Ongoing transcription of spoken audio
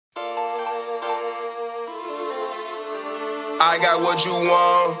I got what you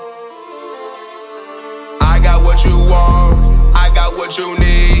want. I got what you want. I got what you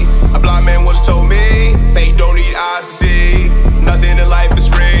need. A blind man once told me they don't need eyes to see. Nothing in life is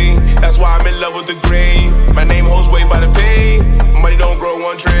free. That's why I'm in love with the green. My name holds weight by the P. Money don't grow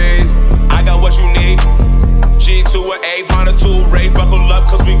on trees. I got what you need. G to an A, find a tool, Ray, buckle up,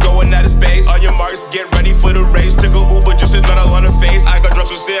 cause we going out of space. On your marks, get ready for the race. Took a Uber, just another on the face. I got drugs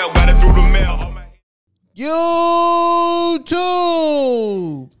for sale, got it through the mail. YouTube!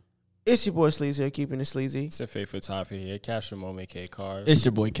 It's your boy Sleazy, keeping it sleazy. It's a favorite topic here. Captured Moment, Kevvv. It's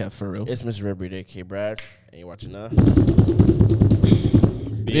your boy Kevvv for real. It's Mr. Red K Brad, and you're watching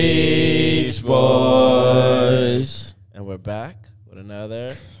Beach Boys. And we're back with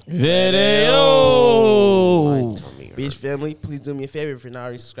another video. Beach family, please do me a favor. If you're not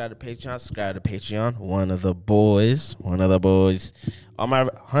already subscribed to Patreon, subscribe to Patreon. One of the boys. All my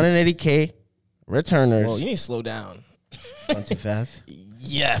 180K returners. Well, you need to slow down. Going too fast?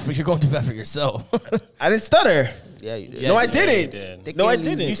 Yeah, but you're going too fast for yourself. I didn't stutter. Yeah, you did. Yes, no, I did. didn't. No, I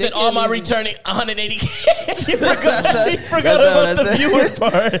didn't. You said all my returning 180K. You forgot about the viewer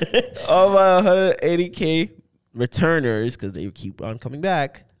part. All my 180K returners, because they keep on coming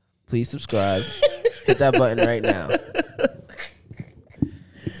back. Please subscribe. Hit that button right now.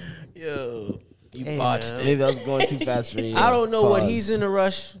 Yo, you botched it. Maybe I was going too fast for you. I don't know what he's in a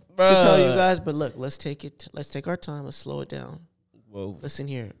rush to tell you guys, but look, let's take our time. Let's slow it down. Whoa. Listen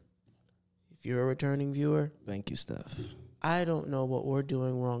here. If you're a returning viewer, Thank you, Steph. I don't know what we're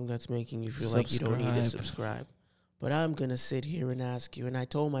doing wrong that's making you feel like you don't need to subscribe. But I'm going to sit here and ask you, and I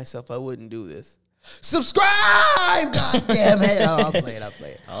told myself I wouldn't do this. Subscribe! God damn it. Oh, I'll play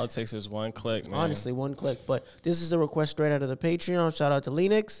it. All it takes is one click, man. Honestly, one click. But this is a request straight out of the Patreon. Shout out to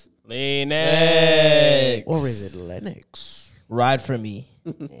Lennox. Lennox. Or is it Lennox? Ride for me.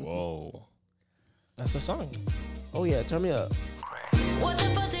 Whoa. That's a song. Oh, yeah. Turn me up. What the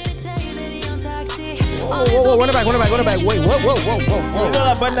fuck did it tell you, baby? I'm toxic. Whoa, run it back. Wait, whoa. You know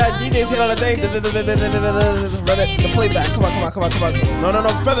that button that DJ's hit on the thing? The playback. Come on. No.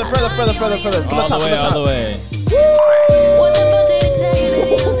 Further. From the top. All the way. What the fuck did it tell you,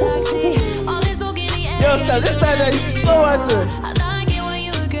 baby? I'm toxic. All this smoke in the air. Yo, Steph, this time that you should slow answer. I like it when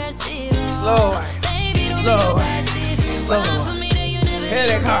you aggressive. Slow. Baby, don't be aggressive. Run for me that you never Hit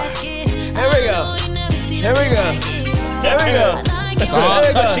it, car. Here we go. Stop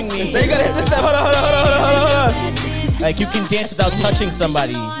touching me. Now you gotta hit this step. Hold on. Like, you can dance without touching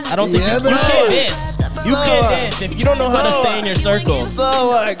somebody. I don't think you bro. can't dance. You can't dance if you don't know how to stay in your circle.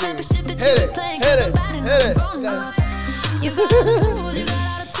 Slow, I agree. Hit it. You got all the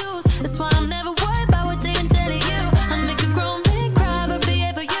tools. That's why I'm never worried about what they can tell you. I make a grown man cry, but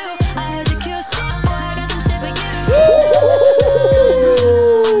behave for you. I heard you kill shit, boy, I got some shit for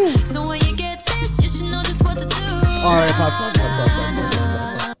you. So when you get this, you should know just what to do. All right, pause.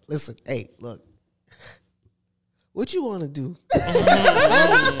 Listen, hey, look. What you want to do?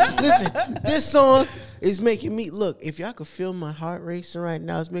 Listen, this song is making me, look, if y'all could feel my heart racing right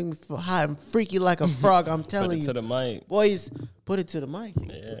now, it's making me feel hot and freaky like a frog, I'm telling you. Put it to the mic. Boys, put it to the mic.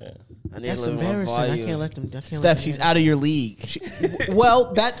 Yeah. That's embarrassing. I can't let them. Steph, she's out of your league.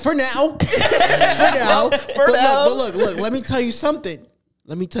 Well, that for now. But look, let me tell you something.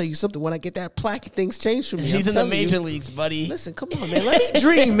 When I get that plaque, things change for me. He's in the major leagues, buddy. Listen, come on, man. Let me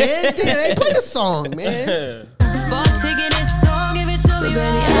dream, man. Damn, hey, play the song, man. Fuck taking it slow, give it to me,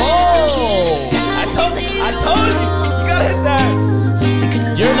 baby. Oh! I told you. You gotta hit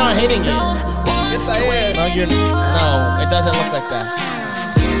that. You're not hitting it. Yes, I am. No, it doesn't look like that.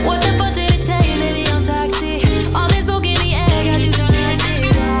 What the fuck did it tell you, baby? I'm toxic. All this smoke in the air, got you turning that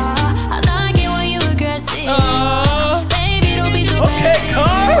shit. I like it when you aggressive. Baby, don't be so passive.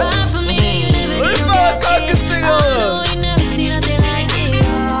 Ride for me, you never get no gasket. I know you never seen nothing like it.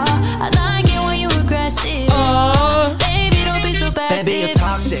 I like it when you aggressive. Baby, don't be so passive. Baby, you're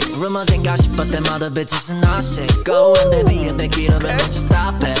toxic. Rumors ain't gossip, but them other bitches are not shit. Go on, baby, and back it up and don't you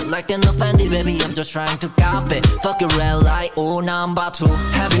stop it. Like an offended, baby, I'm just trying to cop it. Fuck your red light, oh, now I'm about to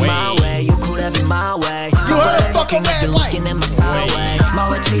have it my way. You could have it my way. You heard a fucking red light. Looking at my sideway. My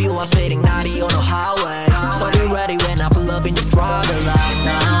way to you, I'm sitting naughty on the highway. So be ready when I pull up in the throttle like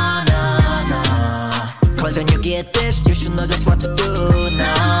nah. Cause when you get this, you should know just what to do.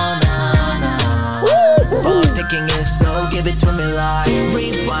 Nah. For taking it slow, give it to me like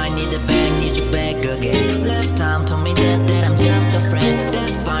rewind, need a bag, need you back again. Last time told me that I'm just a friend.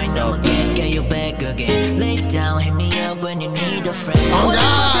 That's fine, I'ma get you back again. Lay down, hit me up when you need a friend. What the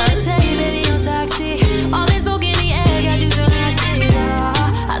fuck did it tell you, baby? I'm toxic. All this smoke in the air, got you turning that shit.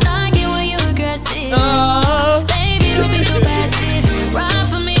 I like it when you aggressive. Baby, don't be so passive. Ride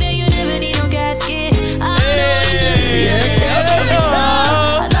for me that you never need no gasket. I know you never see it.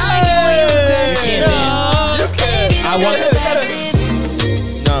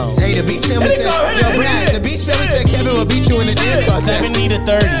 70 to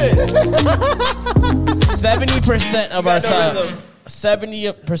 30. 70% of our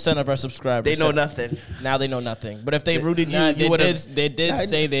 70% of our subscribers. They know nothing. Now they know nothing. But if they rooted you, Nah, you would have they did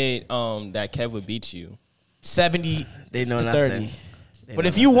say that Kev would beat you. 70 They know to nothing. 30. But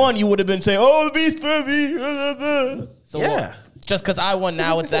if you won, you would have been saying, "Oh, the beast baby." So Yeah. just because I won,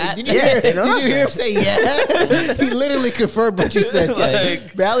 now it's that. Did you hear him say yeah? He literally confirmed what you said.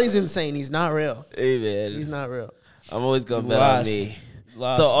 Like- Valley's insane. He's not real. Hey man, He's not real. I'm always gonna bet on Lost. me.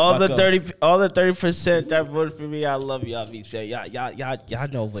 Lost. So all the Bucko. 30% that voted for me, I love y'all. Y'all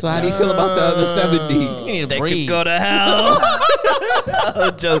know what. So how do you feel about the other 70? You need to They breathe. could go to hell.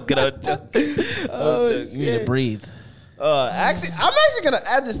 I'm joking. I'm joking. You need to breathe. Actually, I'm actually gonna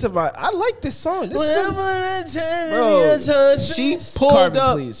add this to my. I like this song. This She pulled Carvin,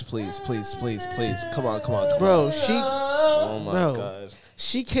 up. please. Come on. Bro, Oh my bro. god.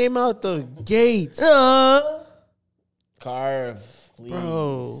 she came out the gates. Carve, please.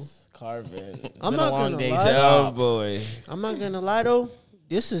 Bro. Carvin. I'm not gonna lie. Oh boy. I'm not gonna lie though.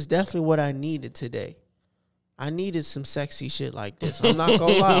 This is definitely what I needed today. I needed some sexy shit like this. I'm not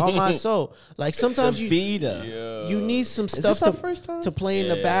gonna lie, on my soul. Like sometimes DeVita. you need some Is stuff this our first time? to play in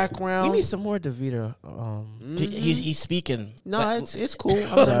the background. We need some more DeVita. He's speaking. No, it's cool.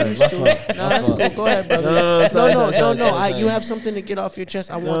 I'm Sorry, used to it. No, that's cool. Go ahead, brother. sorry. You have something to get off your chest.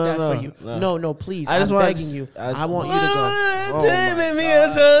 I want that for you. No, please. I just I'm want- begging you. I I want you to go.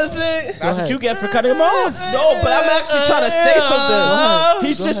 That's what you get for cutting him off. No, but I'm actually trying to say something.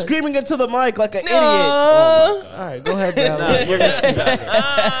 He's Go just ahead. screaming into the mic like an idiot. Oh All right, go ahead, bro. I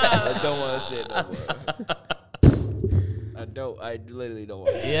don't want to say it no more. I literally don't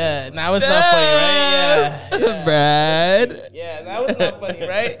want to say it. Yeah, now it's not funny, right? Yeah. Brad. Yeah, that was not funny,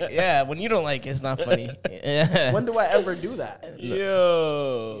 right? Yeah, when you don't like it, it's not funny. Yeah. When do I ever do that?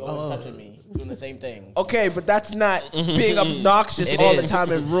 Yo. Always touching me. Doing the same thing. Okay, but that's not being obnoxious It all the is. time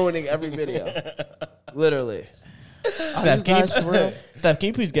and ruining every video. Literally. Steph, can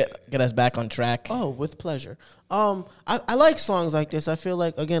you please get us back on track? Oh, with pleasure. I like songs like this. I feel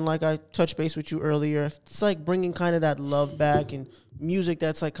like, again, like I touched base with you earlier, it's like bringing kind of that love back and music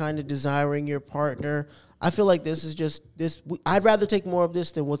that's like kind of desiring your partner. I feel like this is just this. I'd rather take more of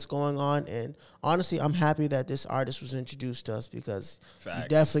this than what's going on. And honestly, I'm happy that this artist was introduced to us because you Facts.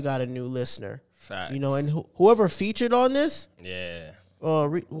 definitely got a new listener. Facts. You know, and whoever featured on this, Yeah.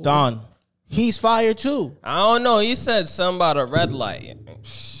 Don. he's fired too. I don't know. He said something about a red light.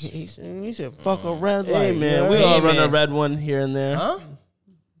 He said, "Fuck a red light." Hey, man, we Hey, all run a man. red one here and there. Huh?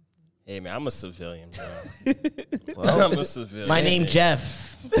 Hey, man, I'm a civilian, bro. I'm a civilian. My name Jeff.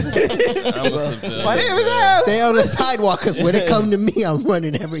 I'm a civilian. My name is Al. Stay on the sidewalk, because when it come to me, I'm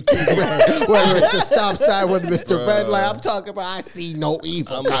running everything red. Whether it's the stop sign, whether it's the red light, I'm talking about I see no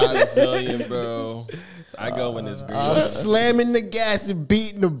evil. I'm a civilian, bro. I go when it's green. I'm slamming the gas and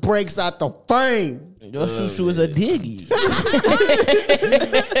beating the brakes out the frame. Your shoo is a diggy.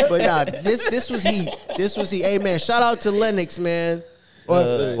 But nah, this was heat. This was heat. Hey, man, shout out to Lennox, man.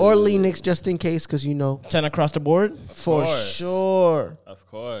 Or Lennox, just in case, because, you know, 10 across the board. for course. sure. Of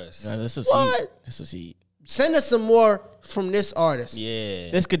course. No, this is What? heat. This is heat. Send us some more from this artist. Yeah.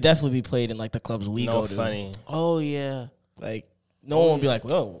 This could definitely be played in like the clubs we no go to. funny. Oh, yeah. Like no one would be like,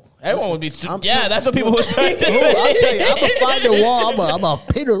 whoa. Everyone would be. I'm Yeah, that's what people would try to do. Oh, I'll tell you, I'm going to find the wall. I'm going to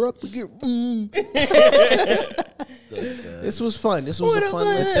pin her up and get... This was fun. This was a fun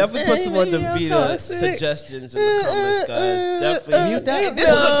listen. Definitely put some more DeVita suggestions in the comments, guys. Definitely. Mute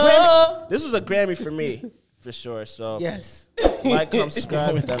that. This was a Grammy for me, for sure. So Yes. like, comment,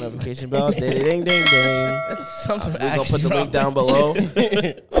 subscribe, hit that notification bell. Ding, ding, ding. Something We're gonna put the link down below.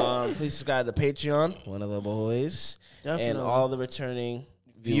 Please subscribe to Patreon, one of the boys, and Definitely. all the returning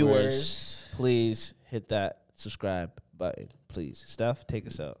viewers. Please hit that subscribe button, please. Steph, take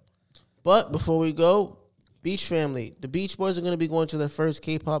us out. But before we go, Beach Family, the Beach Boys are going to be going to their first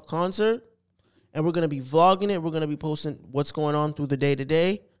K-pop concert, and we're going to be vlogging it. We're going to be posting what's going on through the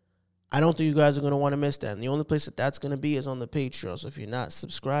day-to-day. I don't think you guys are going to want to miss that. And the only place that that's going to be is on the Patreon. So if you're not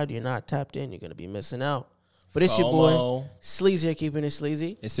subscribed, you're not tapped in, you're going to be missing out. But it's your boy, FOMO. Sleazy, here, keeping it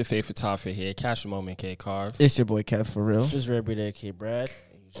sleazy. It's your favorite photographer here. Captured Moment, Kevvv. It's your boy Kev for real. This is Everyday K Brad.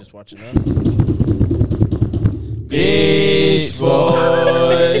 And you're just watching us. Beach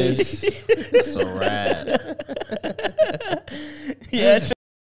Boys. That's a rap.